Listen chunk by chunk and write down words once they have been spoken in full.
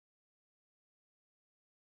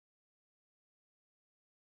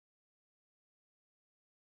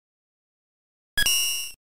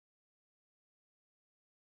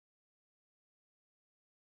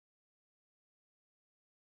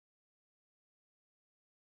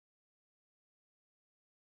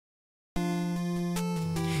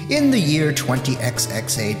In the year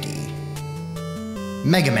 20XX AD,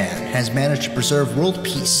 Mega Man has managed to preserve world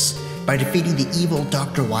peace by defeating the evil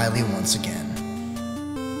Dr. Wily once again.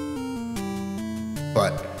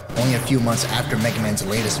 But only a few months after Mega Man's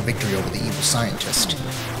latest victory over the evil scientist,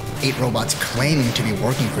 8 robots claiming to be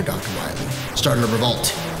working for Dr. Wily started a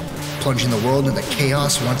revolt, plunging the world into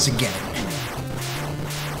chaos once again.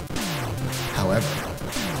 However,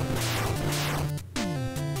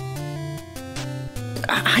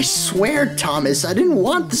 I swear, Thomas, I didn't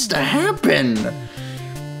want this to happen.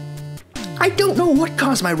 I don't know what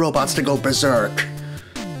caused my robots to go berserk.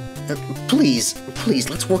 Please,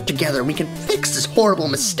 let's work together. We can fix this horrible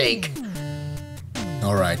mistake.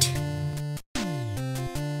 All right.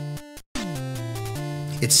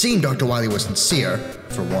 It seemed Dr. Wily was sincere,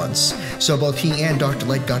 for once, so both he and Dr.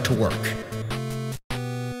 Light got to work.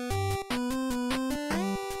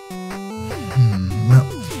 Well,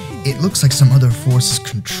 it looks like some other force is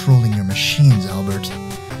controlling your machines, Albert.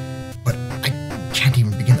 But I can't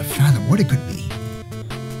even begin to fathom what it could be.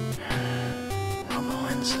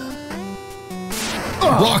 Roboenza.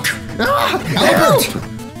 Rock! Albert! Help!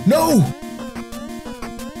 No!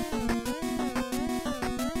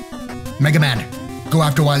 Mega Man, go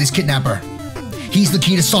after Wily's kidnapper. He's the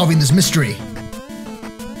key to solving this mystery.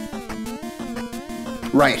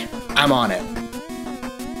 Right, I'm on it.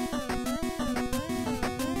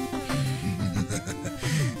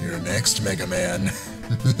 You're next, Mega Man.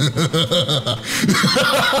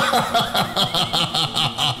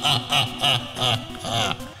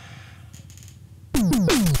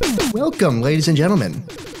 Welcome, ladies and gentlemen,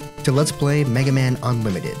 to Let's Play Mega Man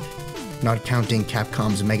Unlimited. Not counting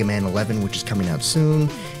Capcom's Mega Man 11, which is coming out soon,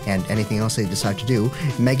 and anything else they decide to do,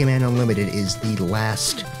 Mega Man Unlimited is the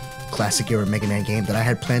last classic-era Mega Man game that I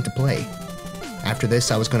had planned to play. After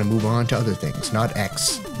this, I was going to move on to other things, not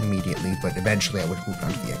X immediately, but eventually I would move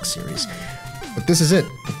on to the X series. But this is it.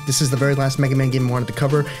 This is the very last Mega Man game I wanted to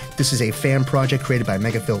cover. This is a fan project created by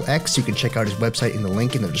MegaPhilX. You can check out his website in the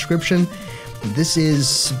link in the description. This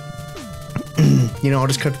is... I'll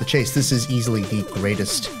just cut to the chase. This is easily the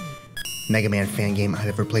greatest Mega Man fan game I've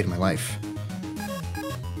ever played in my life.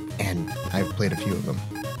 And I've played a few of them.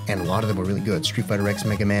 And a lot of them were really good. Street Fighter X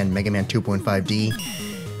Mega Man 2.5D.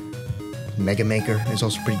 Mega Maker is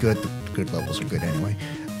also pretty good. The good levels are good anyway.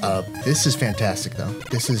 This is fantastic, though.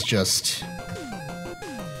 This is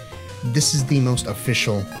the most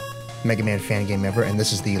official Mega Man fan game ever, and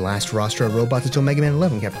this is the last roster of robots until Mega Man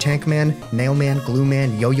 11. We have Tank Man, Nail Man, Glue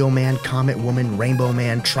Man, Yo-Yo Man, Comet Woman, Rainbow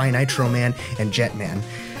Man, Tri-Nitro Man, and Jet Man.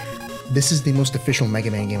 This is the most official Mega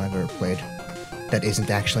Man game I've ever played that isn't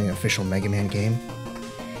actually an official Mega Man game.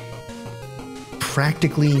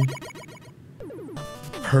 Practically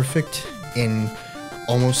perfect in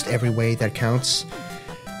almost every way that counts.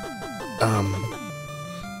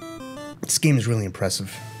 This game is really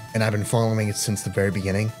impressive, and I've been following it since the very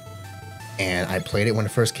beginning. And I played it when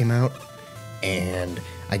it first came out, and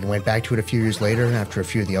I went back to it a few years later after a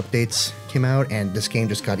few of the updates came out, and this game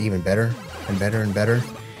just got even better and better and better.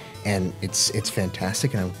 And it's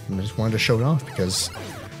fantastic, and I just wanted to show it off because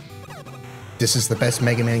this is the best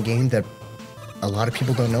Mega Man game that a lot of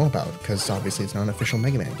people don't know about, because obviously it's not an official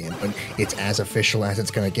Mega Man game, but it's as official as it's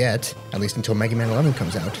going to get, at least until Mega Man 11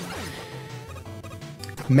 comes out.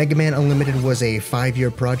 Mega Man Unlimited was a 5-year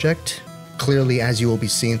project. Clearly, as you will be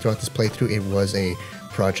seeing throughout this playthrough, it was a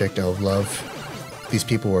project of love. These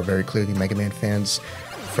people were very clearly Mega Man fans,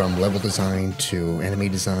 from level design to enemy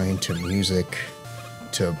design to music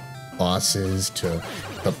to bosses to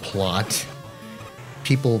the plot.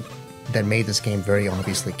 People that made this game very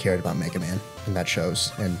obviously cared about Mega Man, and that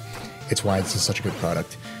shows, and it's why this is such a good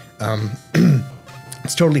product.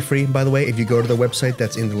 It's totally free, by the way. If you go to the website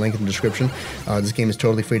that's in the link in the description, this game is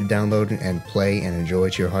totally free to download and play and enjoy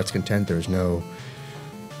to your heart's content. There's no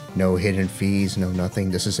hidden fees, no nothing.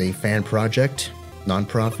 This is a fan project,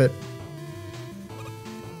 non-profit.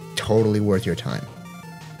 Totally worth your time.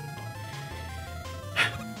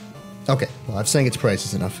 Okay, well, I've saying its price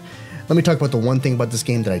is enough. Let me talk about the one thing about this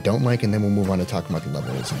game that I don't like, and then we'll move on to talking about the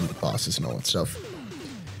levels and the bosses and all that stuff.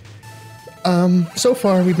 So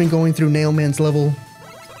far, we've been going through Nail Man's level.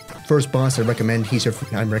 First boss, I recommend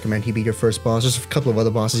he be your first boss. There's a couple of other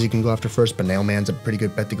bosses you can go after first, but Nail Man's a pretty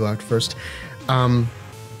good bet to go after first.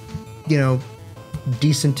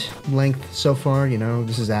 Decent length so far,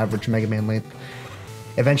 this is average Mega Man length.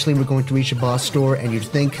 Eventually, we're going to reach a boss store, and you'd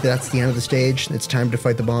think that's the end of the stage. It's time to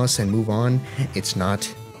fight the boss and move on. It's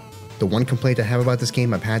not. The one complaint I have about this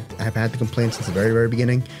game, I've had the complaint since the very, very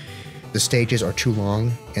beginning. The stages are too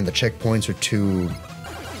long, and the checkpoints are too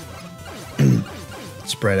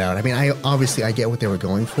spread out. I mean, I get what they were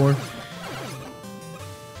going for,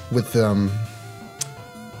 with the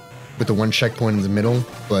one checkpoint in the middle,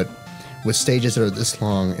 but with stages that are this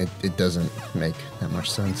long, it doesn't make that much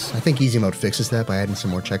sense. I think easy mode fixes that by adding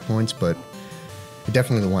some more checkpoints, but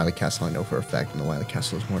definitely the Wily Castle I know for a fact, and the Wily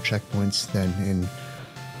Castle has more checkpoints than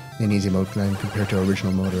in easy mode than compared to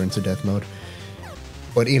original mode or into death mode.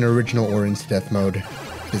 But in original or into death mode,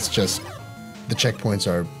 it's just the checkpoints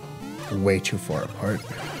are way too far apart.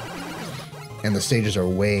 And the stages are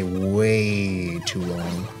way, way too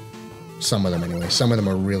long. Some of them anyway. Some of them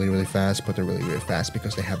are really, really fast, but they're really, really fast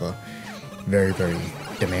because they have a very, very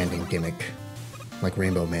demanding gimmick. Like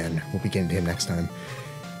Rainbow Man. We'll be getting to him next time.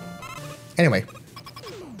 Anyway.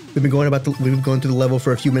 We've been going through the level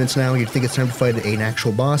for a few minutes now. You'd think it's time to fight an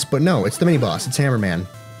actual boss, but no, it's the mini-boss. It's Hammerman.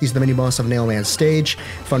 He's the mini-boss of Nailman's stage.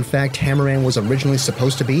 Fun fact, Hammerman was originally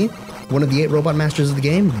supposed to be one of the 8 robot masters of the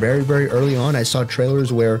game. Very, very early on, I saw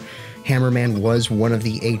trailers where Hammerman was one of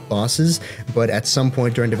the 8 bosses, but at some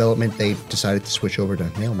point during development, they decided to switch over to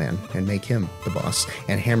Nailman and make him the boss.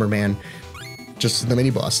 And Hammerman, just the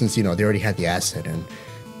mini-boss, since, you know, they already had the asset and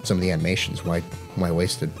some of the animations. Why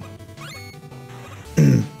waste it?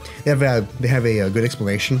 They have a good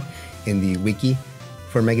explanation in the wiki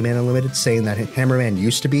for Mega Man Unlimited, saying that Hammerman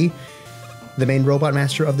used to be the main robot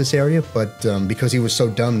master of this area, but because he was so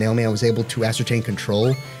dumb, Nailman was able to ascertain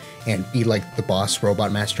control and be like the boss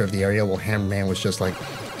robot master of the area, while Hammerman was just like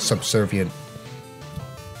subservient.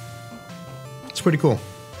 It's pretty cool.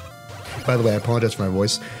 By the way, I apologize for my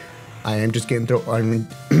voice. I am just getting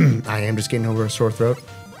over a sore throat,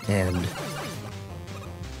 and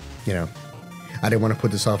you know, I didn't want to put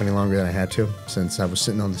this off any longer than I had to, since I was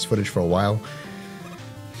sitting on this footage for a while.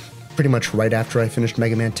 Pretty much right after I finished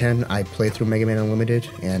Mega Man 10, I played through Mega Man Unlimited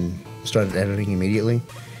and started editing immediately.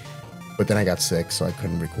 But then I got sick, so I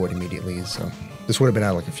couldn't record immediately, so this would have been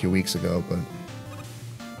out like a few weeks ago, but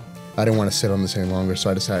I didn't want to sit on this any longer, so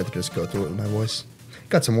I decided to just go through it with my voice.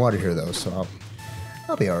 Got some water here, though, so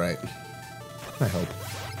I'll be alright. I hope.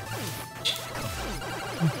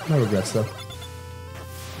 No regrets, though.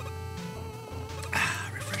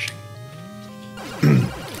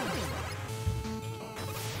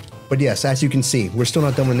 But yes, as you can see, we're still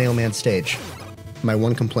not done with Nailman's stage. My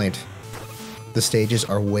one complaint, the stages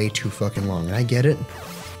are way too fucking long. And I get it.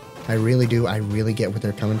 I really do. I really get where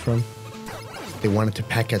they're coming from. They wanted to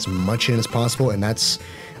pack as much in as possible, and that's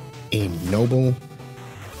a noble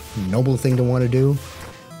thing to want to do.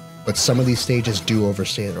 But some of these stages do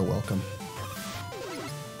overstay their welcome.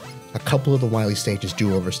 A couple of the Wily stages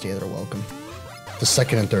do overstay their welcome. The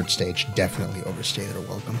second and third stage definitely overstay their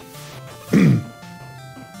welcome.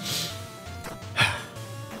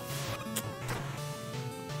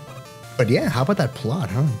 But yeah, how about that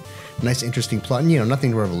plot, huh? Nice, interesting plot. And, you know,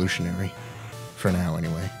 nothing revolutionary. For now,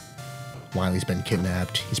 anyway. Wily's been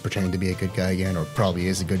kidnapped. He's pretending to be a good guy again, or probably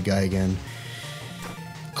is a good guy again.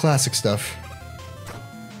 Classic stuff.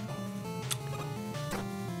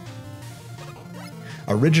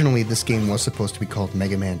 Originally, this game was supposed to be called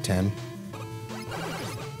Mega Man 10.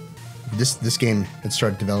 This game had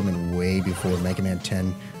started development way before Mega Man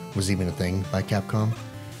 10 was even a thing by Capcom.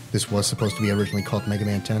 This was supposed to be originally called Mega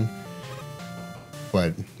Man 10.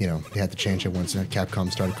 But, you know, they had to change it once Capcom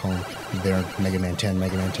started calling their Mega Man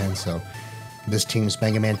 10, so this team's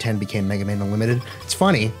Mega Man 10 became Mega Man Unlimited. It's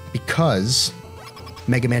funny, because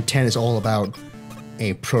Mega Man 10 is all about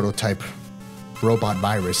a prototype robot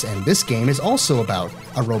virus, and this game is also about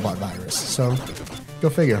a robot virus, so go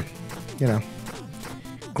figure, you know.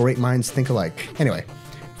 Great minds think alike. Anyway,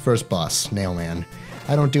 first boss, Nailman.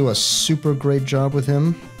 I don't do a super great job with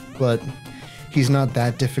him, but he's not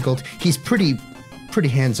that difficult. He's pretty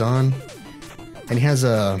hands-on, and he has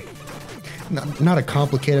a not a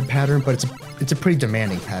complicated pattern, but it's a pretty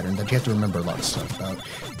demanding pattern that you have to remember a lot of stuff about.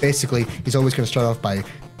 Basically, he's always going to start off by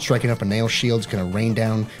striking up a nail shield. He's going to rain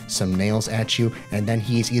down some nails at you, and then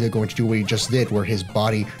he's either going to do what he just did, where his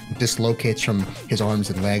body dislocates from his arms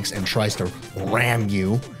and legs and tries to ram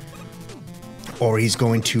you, or he's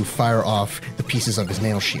going to fire off the pieces of his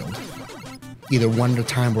nail shield. Either one at a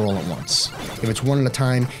time or all at once. If it's one at a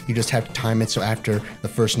time, you just have to time it so after the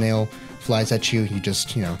first nail flies at you, you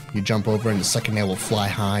just, you know, you jump over and the second nail will fly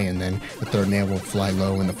high, and then the third nail will fly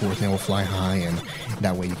low and the fourth nail will fly high, and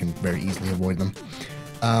that way you can very easily avoid them.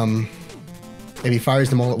 If he fires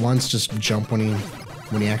them all at once, just jump when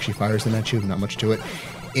he actually fires them at you, not much to it.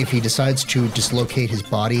 If he decides to dislocate his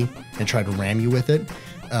body and try to ram you with it,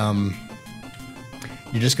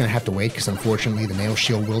 you're just going to have to wait, because unfortunately the nail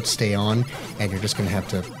shield will stay on, and you're just going to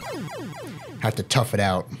have to tough it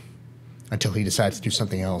out until he decides to do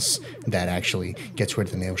something else that actually gets rid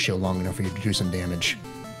of the nail shield long enough for you to do some damage.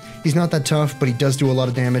 He's not that tough, but he does do a lot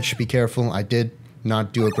of damage. Be careful. I did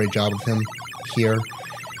not do a great job with him here.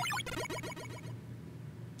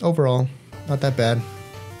 Overall, not that bad.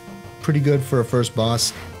 Pretty good for a first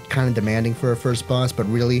boss. Kind of demanding for a first boss, but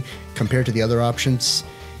really, compared to the other options,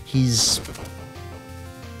 he's...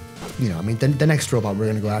 You know, I mean, the next robot we're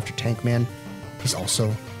going to go after, Tank Man, he's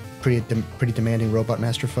also pretty demanding robot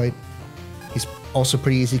master fight. He's also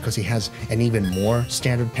pretty easy because he has an even more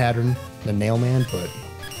standard pattern than Nail Man, but,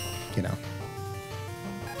 you know.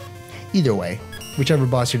 Either way, whichever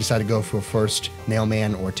boss you decide to go for first, Nail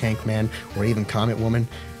Man or Tank Man or even Comet Woman,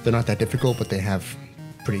 they're not that difficult, but they have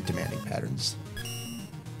pretty demanding patterns.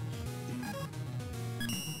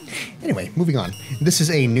 Anyway, moving on. This is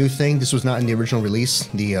a new thing. This was not in the original release.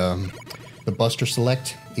 The Buster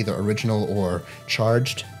Select, either original or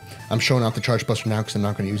charged. I'm showing off the charged Buster now because I'm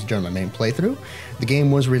not going to use it during my main playthrough. The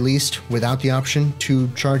game was released without the option to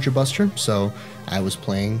charge your Buster, so I was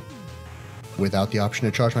playing without the option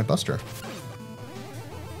to charge my Buster.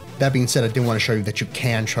 That being said, I did want to show you that you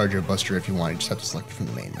can charge your Buster if you want. You just have to select it from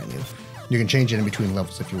the main menu. You can change it in between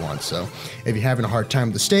levels if you want, so if you're having a hard time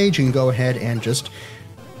with the stage, you can go ahead and just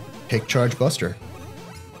pick Charge Buster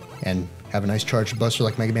and have a nice Charged Buster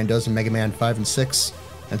like Mega Man does in Mega Man 5 and 6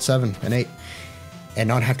 and 7 and 8 and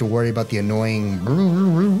not have to worry about the annoying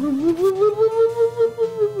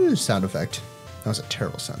sound effect. That was a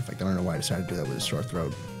terrible sound effect. I don't know why I decided to do that with a sore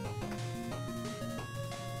throat.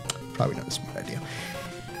 Probably not a smart idea.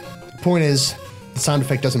 The point is, the sound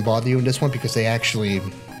effect doesn't bother you in this one because they actually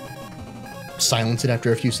silence it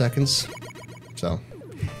after a few seconds. So,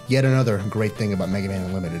 yet another great thing about Mega Man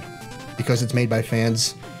Unlimited. Because it's made by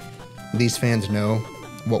fans, these fans know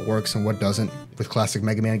what works and what doesn't with classic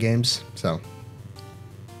Mega Man games, so.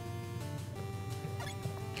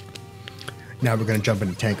 Now we're going to jump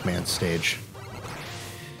into Tank Man's stage.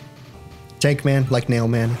 Tank Man, like Nail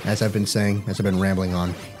Man, as I've been saying, as I've been rambling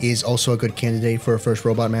on, is also a good candidate for a first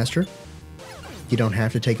Robot Master. You don't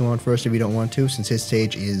have to take him on first if you don't want to, since his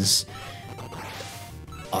stage is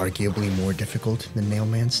arguably more difficult than Nail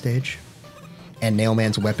Man's stage. And Nail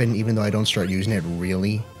Man's weapon, even though I don't start using it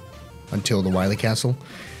really until the Wily Castle,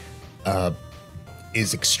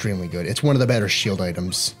 is extremely good. It's one of the better shield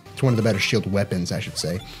items. It's one of the better shield weapons, I should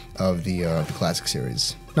say, of the classic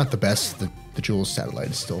series. Not the best. The Jewel's Satellite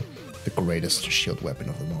is still the greatest shield weapon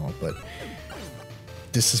of them all, but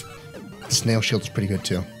this Nail Shield is pretty good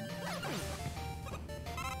too.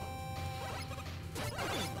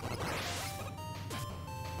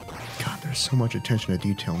 God, there's so much attention to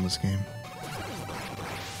detail in this game.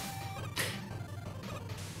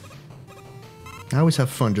 I always have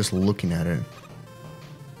fun just looking at it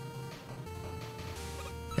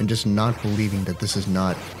and just not believing that this is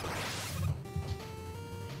not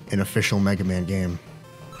an official Mega Man game.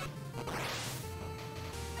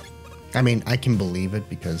 I mean, I can believe it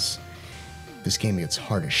because this game gets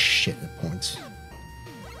hard as shit at points.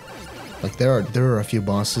 Like, there are a few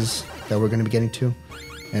bosses that we're going to be getting to,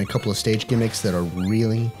 and a couple of stage gimmicks that are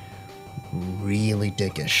really, really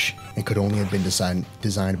dickish and could only have been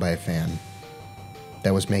designed by a fan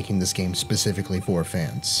that was making this game specifically for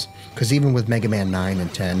fans. Because even with Mega Man 9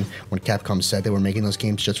 and 10, when Capcom said they were making those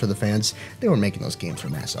games just for the fans, they were making those games for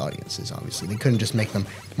mass audiences, obviously. They couldn't just make them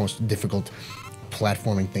the most difficult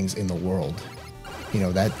platforming things in the world. You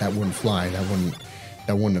know, that wouldn't fly. That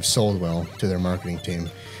wouldn't have sold well to their marketing team.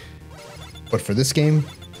 But for this game,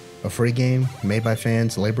 a free game, made by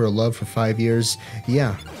fans, labor of love for 5 years,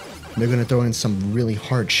 yeah, they're going to throw in some really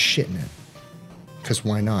hard shit in it. Because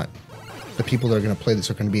why not? The people that are going to play this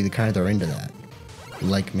are going to be the kind that are into that.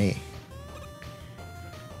 Like me.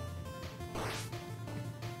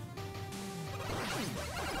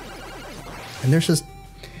 And there's just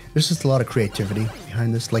a lot of creativity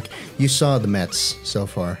behind this. Like, you saw the Mets so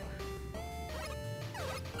far.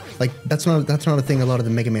 Like, that's not a thing a lot of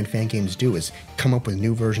the Mega Man fan games do, is come up with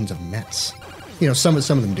new versions of Mets. You know, some of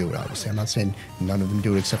them do it, obviously. I'm not saying none of them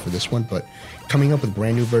do it except for this one, but coming up with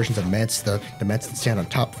brand new versions of Mets, the Mets that stand on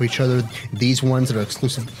top of each other, these ones that are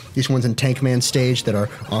exclusive, these ones in Tank Man stage that are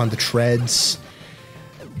on the treads,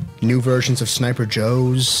 new versions of Sniper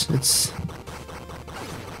Joes, it's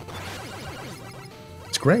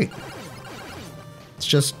great.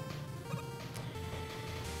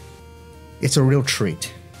 It's a real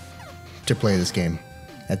treat to play this game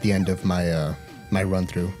at the end of my my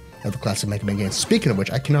run-through of the classic Mega Man games. Speaking of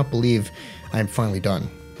which, I cannot believe I am finally done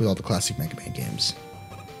with all the classic Mega Man games.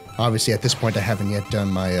 Obviously, at this point, I haven't yet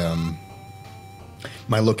done my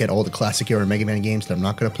my look at all the classic era Mega Man games that I'm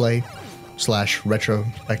not going to play, /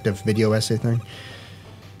 retrospective video essay thing.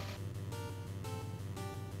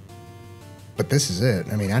 But this is it.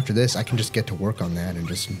 I mean, after this, I can just get to work on that and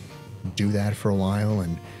just do that for a while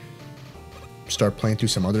and start playing through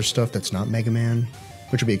some other stuff that's not Mega Man,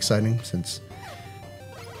 which would be exciting since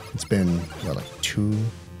it's been, what, like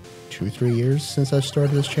 3 years since I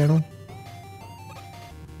started this channel?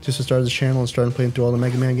 Just to start this channel and started playing through all the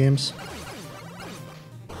Mega Man games.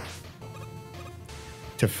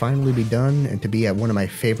 To finally be done and to be at one of my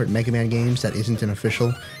favorite Mega Man games that isn't an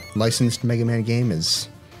official licensed Mega Man game it's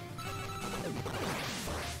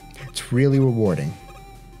really rewarding.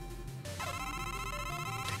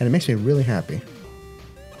 And it makes me really happy.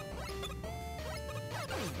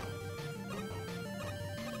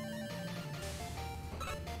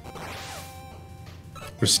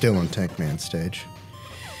 We're still on Tank Man stage.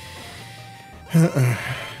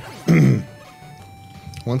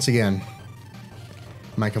 Once again,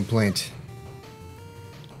 my complaint.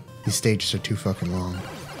 These stages are too fucking long.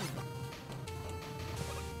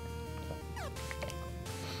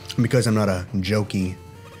 Because I'm not a jokey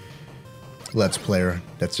Let's Player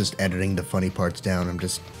that's just editing the funny parts down. I'm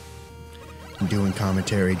just doing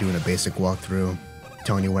commentary, doing a basic walkthrough,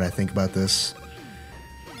 telling you what I think about this.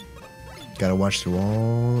 Gotta watch through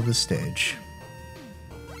all of the stage.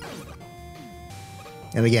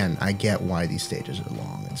 And again, I get why these stages are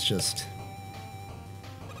long. It's just...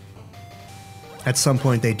 at some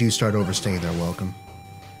point, they do start overstaying their welcome.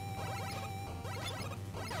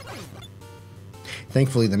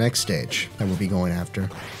 Thankfully, the next stage that we'll be going after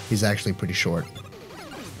is actually pretty short.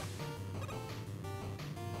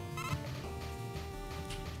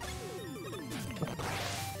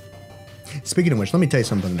 Speaking of which, let me tell you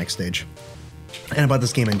something about the next stage. And about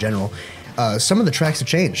this game in general. Some of the tracks have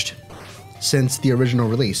changed since the original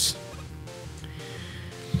release.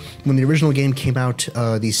 When the original game came out,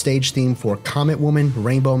 the stage theme for Comet Woman,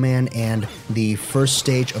 Rainbow Man, and the first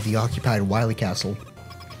stage of the occupied Wily Castle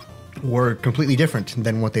were completely different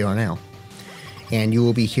than what they are now. And you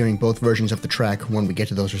will be hearing both versions of the track when we get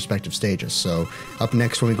to those respective stages. So up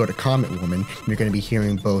next, when we go to Comet Woman, you're going to be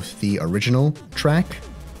hearing both the original track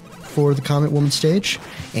for the Comet Woman stage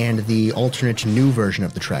and the alternate new version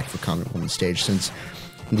of the track for Comet Woman stage, since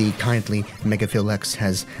the kindly Megafil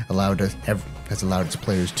has allowed its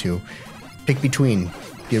players to pick between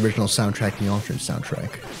the original soundtrack and the alternate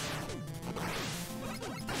soundtrack.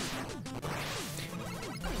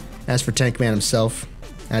 As for Tank Man himself,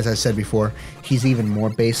 as I said before, he's even more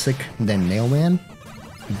basic than Nailman.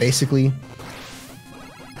 Basically,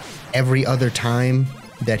 every other time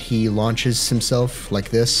that he launches himself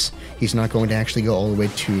like this, he's not going to actually go all the way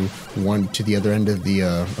to the other end of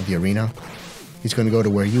the arena. He's going to go to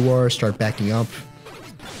where you are, start backing up,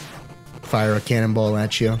 fire a cannonball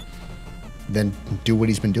at you, then do what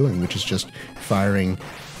he's been doing, which is just firing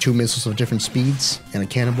 2 missiles of different speeds and a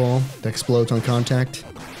cannonball that explodes on contact.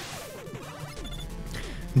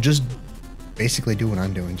 Just basically do what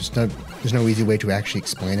I'm doing. There's no easy way to actually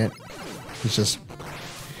explain it. It's just,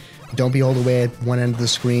 don't be all the way at one end of the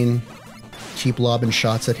screen, keep lobbing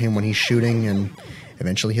shots at him when he's shooting, and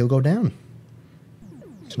eventually he'll go down.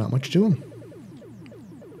 There's not much to him.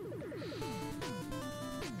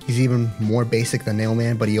 He's even more basic than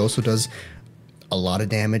Nailman, but he also does a lot of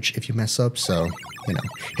damage if you mess up, so, you know.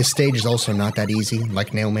 His stage is also not that easy, like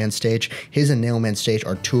Nailman's stage. His and Nailman's stage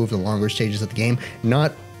are 2 of the longer stages of the game,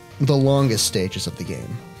 not the longest stages of the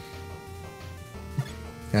game.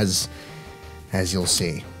 As you'll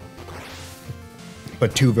see.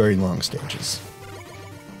 But 2 very long stages.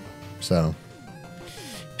 So,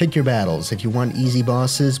 pick your battles. If you want easy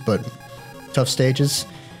bosses, but tough stages,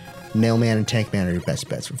 Nailman and Tank Man are your best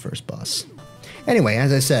bets for first boss. Anyway,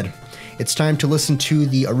 as I said, it's time to listen to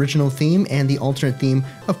the original theme and the alternate theme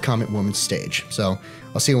of Comet Woman's stage. So,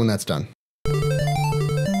 I'll see you when that's done.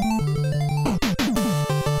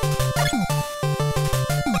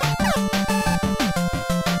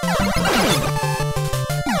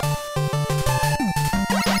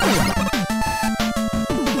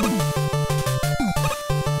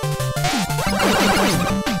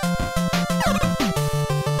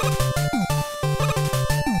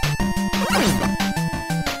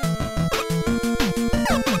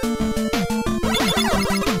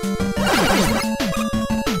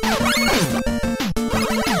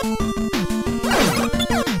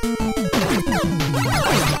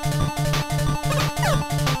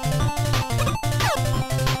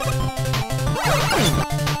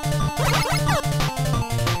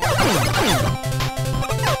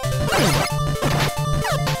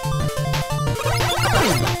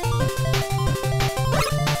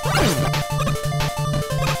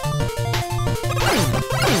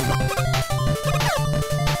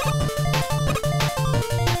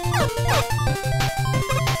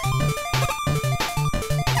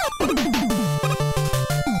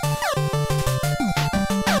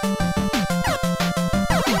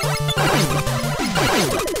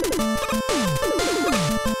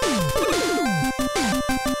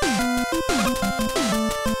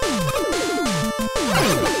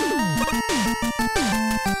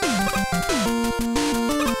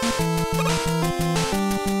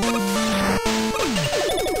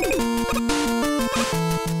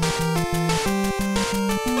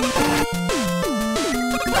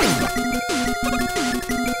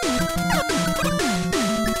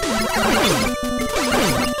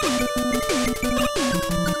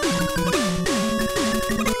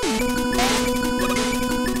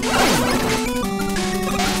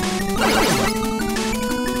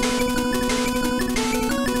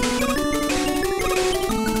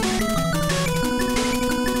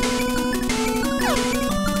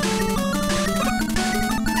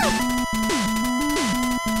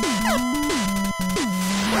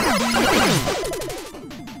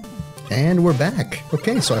 And we're back.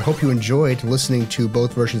 Okay, so I hope you enjoyed listening to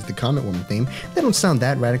both versions of the Comet Woman theme. They don't sound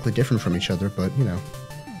that radically different from each other, but, you know.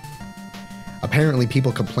 Apparently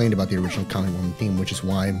people complained about the original Comet Woman theme, which is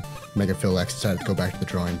why MegaPhilX decided to go back to the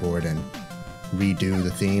drawing board and redo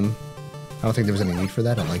the theme. I don't think there was any need for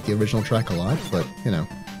that. I like the original track a lot, but, you know.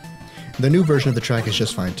 The new version of the track is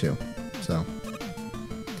just fine, too. So,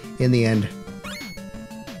 in the end,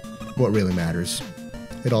 what really matters?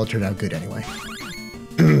 It all turned out good anyway.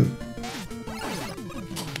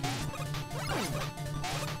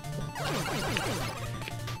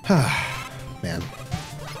 Man.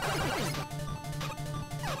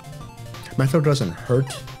 My throat doesn't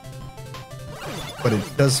hurt, but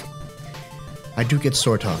it does... I do get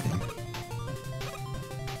sore talking.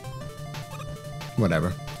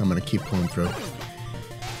 Whatever. I'm gonna keep pulling through.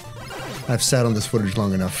 I've sat on this footage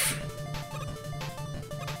long enough.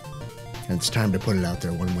 And it's time to put it out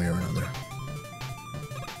there one way or another.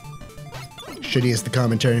 Shitty as the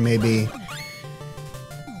commentary may be,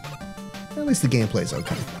 at least the gameplay's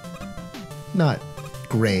okay. Not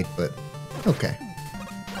great, but okay.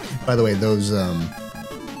 By the way, those,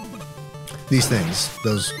 these things,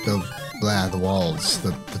 the walls,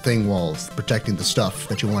 the thing walls, protecting the stuff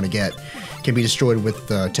that you want to get, can be destroyed with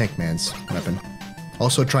Tank Man's weapon.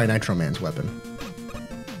 Also try Nitro Man's weapon.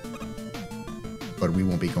 But we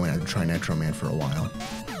won't be going out to try Nitro Man for a while.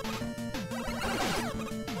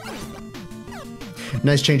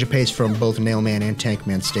 Nice change of pace from both Nailman and Tank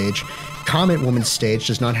Man stage. Comet Woman's stage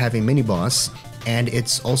does not have a mini-boss, and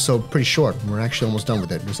it's also pretty short. We're actually almost done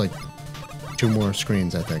with it. There's like 2 more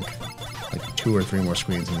screens, I think. Like 2 or 3 more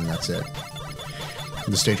screens, and then that's it.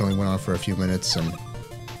 The stage only went on for a few minutes, and...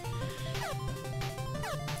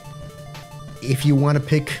 if you want to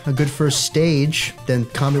pick a good first stage, then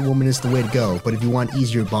Comet Woman is the way to go. But if you want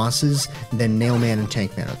easier bosses, then Nailman and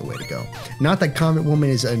Tank Man are the way to go. Not that Comet Woman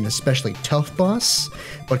is an especially tough boss,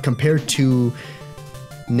 but compared to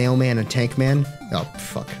Nailman and Tank Man... oh,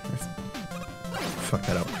 fuck. Fuck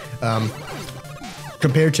that up.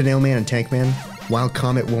 Compared to Nailman and Tank Man, while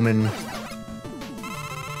Comet Woman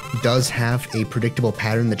does have a predictable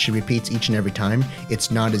pattern that she repeats each and every time,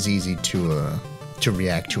 it's not as easy to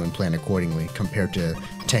react to and plan accordingly compared to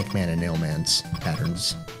Tank Man and Nailman's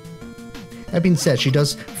patterns. That being said, she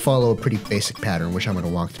does follow a pretty basic pattern, which I'm going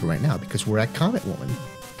to walk through right now because we're at Comet Woman.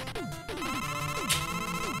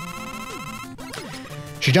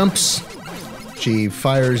 She jumps, she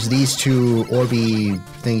fires these 2 orby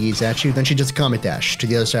thingies at you, then she does a Comet Dash to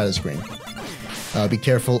the other side of the screen. Be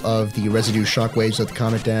careful of the residue shockwaves of the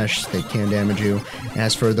Comet Dash, they can damage you.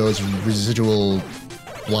 As for those residual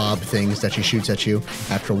blob things that she shoots at you,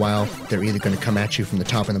 after a while, they're either going to come at you from the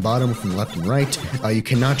top and the bottom, from the left and right. You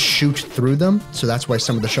cannot shoot through them, so that's why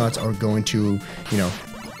some of the shots are going to, you know,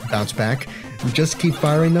 bounce back. Just keep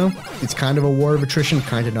firing, though. It's kind of a war of attrition,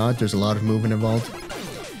 kind of not. There's a lot of movement involved.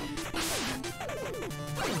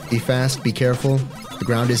 Be fast, be careful. The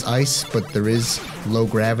ground is ice, but there is low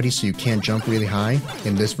gravity, so you can't jump really high,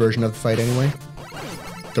 in this version of the fight anyway.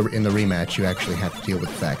 In the rematch, you actually have to deal with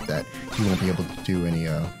the fact that you won't be able to do any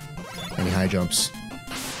high jumps.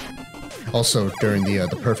 Also, during the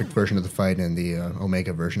perfect version of the fight and the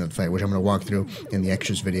Omega version of the fight, which I'm going to walk through in the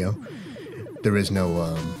extras video, there is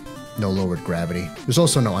no lowered gravity. There's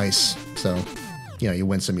also no ice, so, you know, you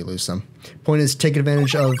win some, you lose some. Point is, take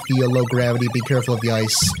advantage of the low gravity, be careful of the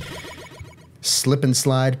ice, slip and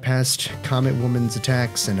slide past Comet Woman's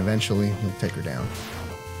attacks, and eventually you'll take her down.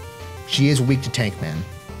 She is weak to Tank Man.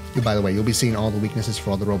 By the way, you'll be seeing all the weaknesses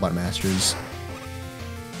for all the Robot Masters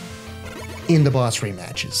in the boss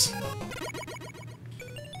rematches.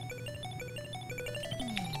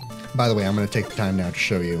 By the way, I'm going to take the time now to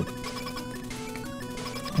show you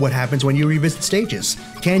what happens when you revisit stages.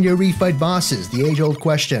 Can you refight bosses? The age-old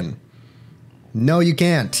question. No, you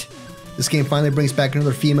can't. This game finally brings back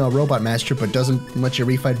another female Robot Master, but doesn't let you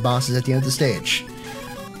refight bosses at the end of the stage.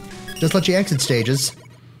 Just let you exit stages.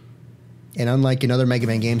 And unlike in other Mega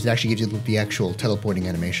Man games, it actually gives you the actual teleporting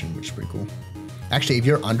animation, which is pretty cool. Actually, if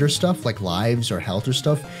you're under stuff, like lives or health or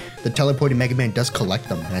stuff, the teleporting Mega Man does collect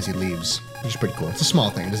them as he leaves, which is pretty cool. It's a small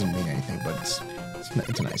thing, it doesn't mean anything, but it's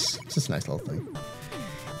just a nice little thing.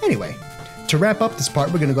 Anyway, to wrap up this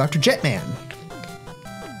part, we're gonna go after Jetman.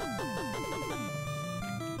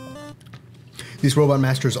 These Robot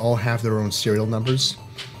Masters all have their own serial numbers.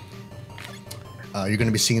 You're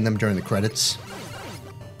gonna be seeing them during the credits.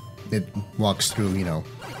 It walks through, you know,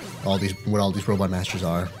 what all these Robot Masters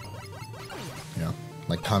are. You know,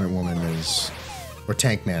 like Comet Woman is, or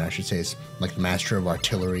Tank Man, I should say, is like the Master of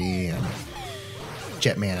Artillery, and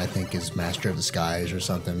Jetman, I think, is Master of the Skies or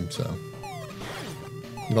something. So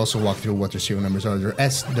you also walk through what their serial numbers are. They're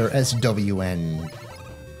SWN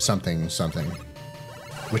something something,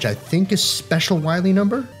 which I think is Special Wily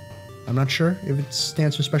number. I'm not sure if it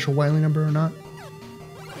stands for Special Wily number or not.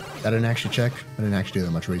 I didn't actually check. I didn't actually do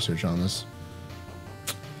that much research on this.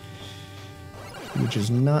 Which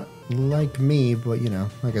is not like me, but you know,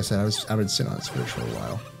 like I said, I've been sitting on this footage for a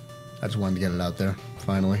while. I just wanted to get it out there,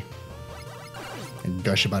 finally. And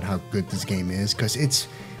gush about how good this game is, because it's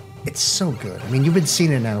so good. I mean, you've been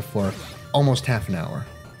seeing it now for almost half an hour.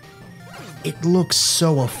 It looks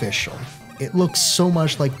so official. It looks so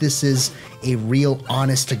much like this is a real,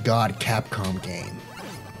 honest-to-God Capcom game.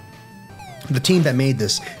 The team that made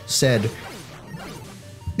this said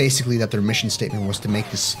basically that their mission statement was to make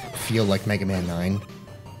this feel like Mega Man 9.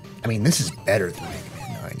 I mean, this is better than Mega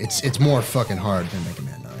Man 9. It's more fucking hard than Mega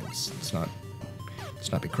Man 9.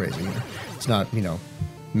 Let's not be crazy here. It's not, you know,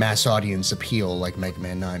 mass audience appeal like Mega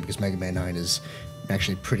Man 9, because Mega Man 9 is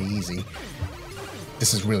actually pretty easy.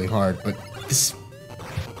 This is really hard, but this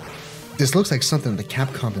looks like something that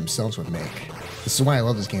Capcom themselves would make. This is why I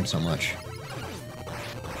love this game so much.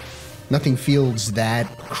 Nothing feels that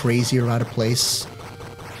crazy or out of place.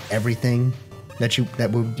 Everything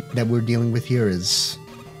that we're dealing with here is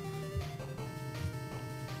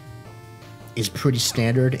pretty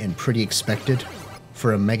standard and pretty expected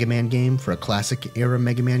for a Mega Man game, for a classic era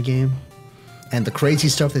Mega Man game. And the crazy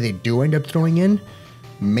stuff that they do end up throwing in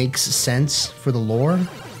makes sense for the lore.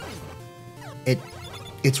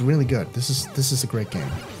 It's really good. This is a great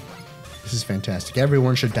game. This is fantastic.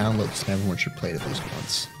 Everyone should download this and everyone should play it at least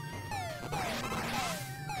once.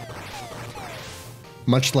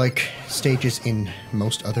 Much like stages in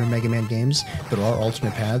most other Mega Man games, there are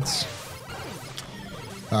alternate paths.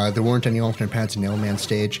 There weren't any alternate paths in Nailman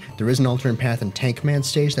stage. There is an alternate path in Tank Man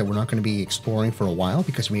stage that we're not going to be exploring for a while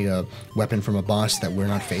because we need a weapon from a boss that we're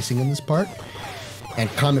not facing in this part.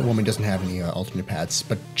 And Comet Woman doesn't have any alternate paths,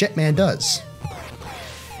 but Jetman does.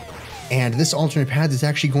 And this alternate path is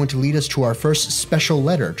actually going to lead us to our first special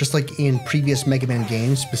letter, just like in previous Mega Man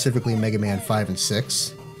games, specifically Mega Man 5 and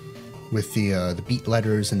 6, with the beat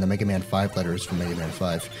letters and the Mega Man 5 letters from Mega Man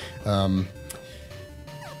 5.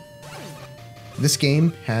 This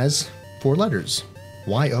game has 4 letters.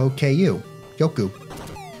 Y-O-K-U. Yoku.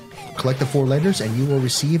 Collect the 4 letters and you will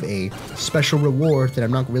receive a special reward that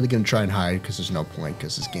I'm not really going to try and hide because there's no point,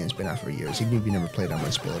 because this game's been out for years. Even if you never played, I'm going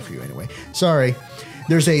to spoil it for you anyway. Sorry.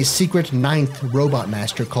 There's a secret 9th Robot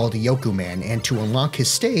Master called Yoku Man, and to unlock his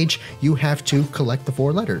stage, you have to collect the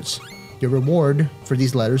 4 letters. Your reward for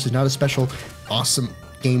these letters is not a special, awesome,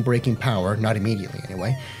 game-breaking power, not immediately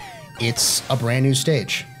anyway. It's a brand new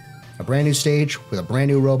stage. A brand new stage with a brand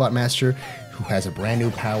new Robot Master who has a brand new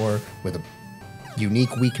power with a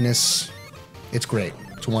unique weakness. It's great.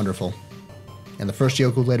 It's wonderful. And the first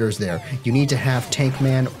Yoku letter is there. You need to have Tank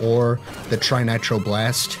Man or the Tri-Nitro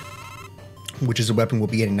Blast, which is a weapon we'll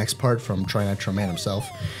be getting next part from Tri-Nitro Man himself.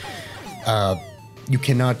 You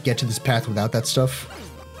cannot get to this path without that stuff.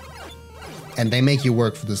 And they make you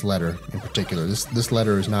work for this letter in particular. This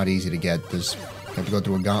letter is not easy to get. You have to go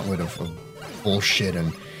through a gauntlet of bullshit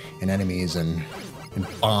and enemies and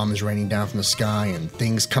bombs raining down from the sky and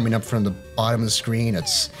things coming up from the bottom of the screen.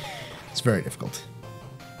 It's very difficult.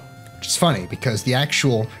 Which is funny because the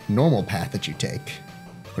actual normal path that you take,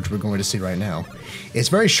 which we're going to see right now, is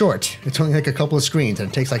very short. It's only like a couple of screens and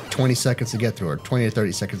it takes like 20 seconds to get through, or 20 to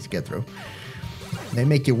 30 seconds to get through. They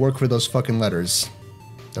make you work for those fucking letters.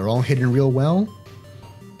 They're all hidden real well,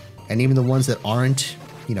 and even the ones that aren't,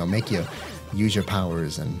 you know, make you use your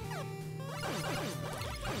powers, and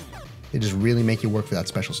they just really make you work for that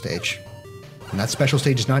special stage. And that special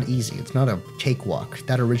stage is not easy. It's not a cakewalk.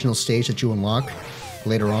 That original stage that you unlock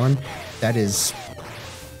later on, that's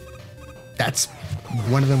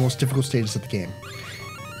one of the most difficult stages of the game.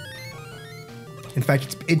 In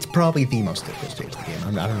fact, it's probably the most difficult stage of the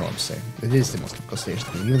game. I don't know what I'm saying. It is the most difficult stage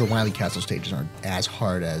of the game. Even the Wily Castle stages aren't as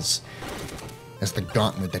hard as the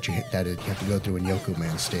gauntlet that you have to go through in Yoku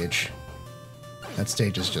Man stage. That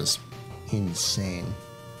stage is just insane.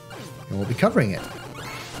 And we'll be covering it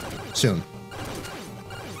soon.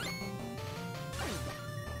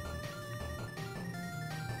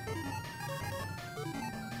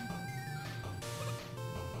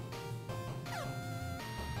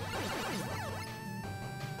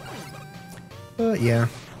 But yeah.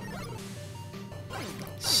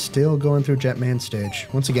 Still going through Jetman stage.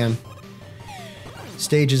 Once again,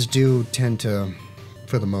 stages do tend to,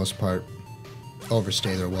 for the most part,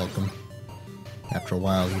 overstay their welcome. After a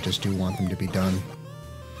while, you just do want them to be done.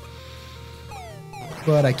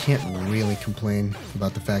 But I can't really complain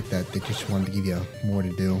about the fact that they just wanted to give you more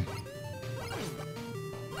to do.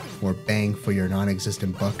 More bang for your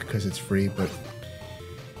non-existent buck because it's free, but,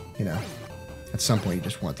 you know, at some point you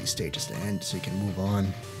just want these stages to end so you can move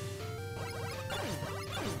on.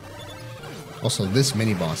 Also, this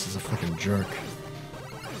mini-boss is a freaking jerk.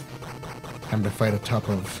 Having to fight on top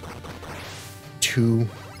of 2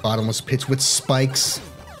 bottomless pits with spikes.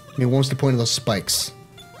 I mean, what's the point of those spikes?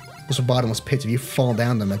 Those are bottomless pits. If you fall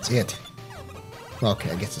down them, that's it. Well,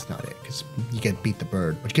 okay, I guess it's not it, because you get beat the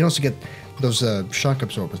bird. But you can also get those shock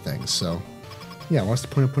absorber things, so... Yeah, what's the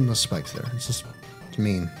point of putting those spikes there? It's just... it's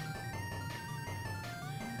mean.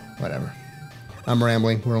 Whatever. I'm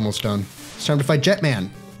rambling. We're almost done. It's time to fight Jetman.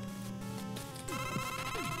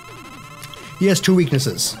 He has 2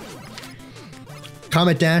 weaknesses.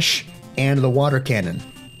 Comet Dash and the Water Cannon.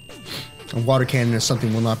 A Water Cannon is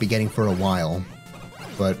something we'll not be getting for a while.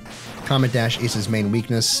 But Comet Dash is his main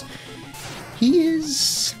weakness. He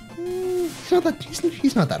is... he's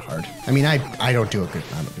not that hard. I mean, I don't do a good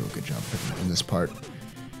job in this part.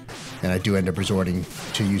 And I do end up resorting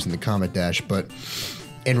to using the Comet Dash, but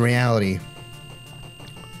in reality,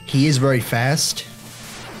 he is very fast,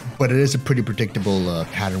 but it is a pretty predictable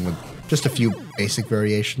pattern with just a few basic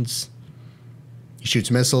variations. He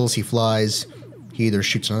shoots missiles, he flies, he either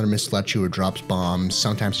shoots another missile at you or drops bombs.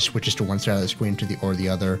 Sometimes he switches to one side of the screen or the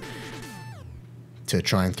other to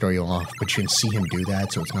try and throw you off, but you can see him do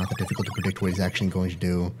that, so it's not that difficult to predict what he's actually going to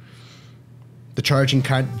do. The charging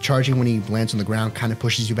when he lands on the ground kind of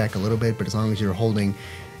pushes you back a little bit, but as long as you're holding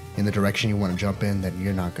in the direction you want to jump in, then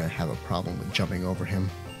you're not going to have a problem with jumping over him.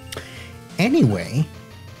 Anyway,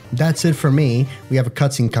 that's it for me. We have a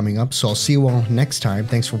cutscene coming up, so I'll see you all next time.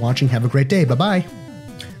 Thanks for watching. Have a great day. Bye-bye.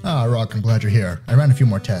 Ah, Rock, I'm glad you're here. I ran a few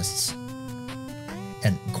more tests.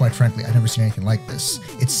 And quite frankly, I've never seen anything like this.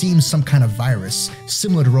 It seems some kind of virus,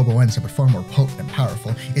 similar to Roboenza but far more potent and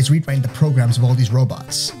powerful, is rewriting the programs of all these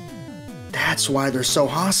robots. That's why they're so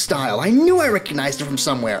hostile. I knew I recognized it from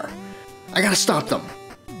somewhere. I gotta stop them.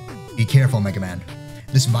 Be careful, Mega Man.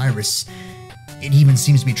 This virus, it even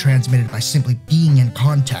seems to be transmitted by simply being in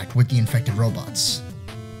contact with the infected robots.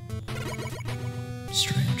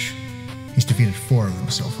 Strange. He's defeated 4 of them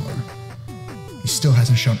so far. He still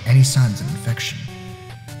hasn't shown any signs of infection.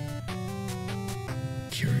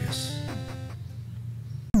 Curious.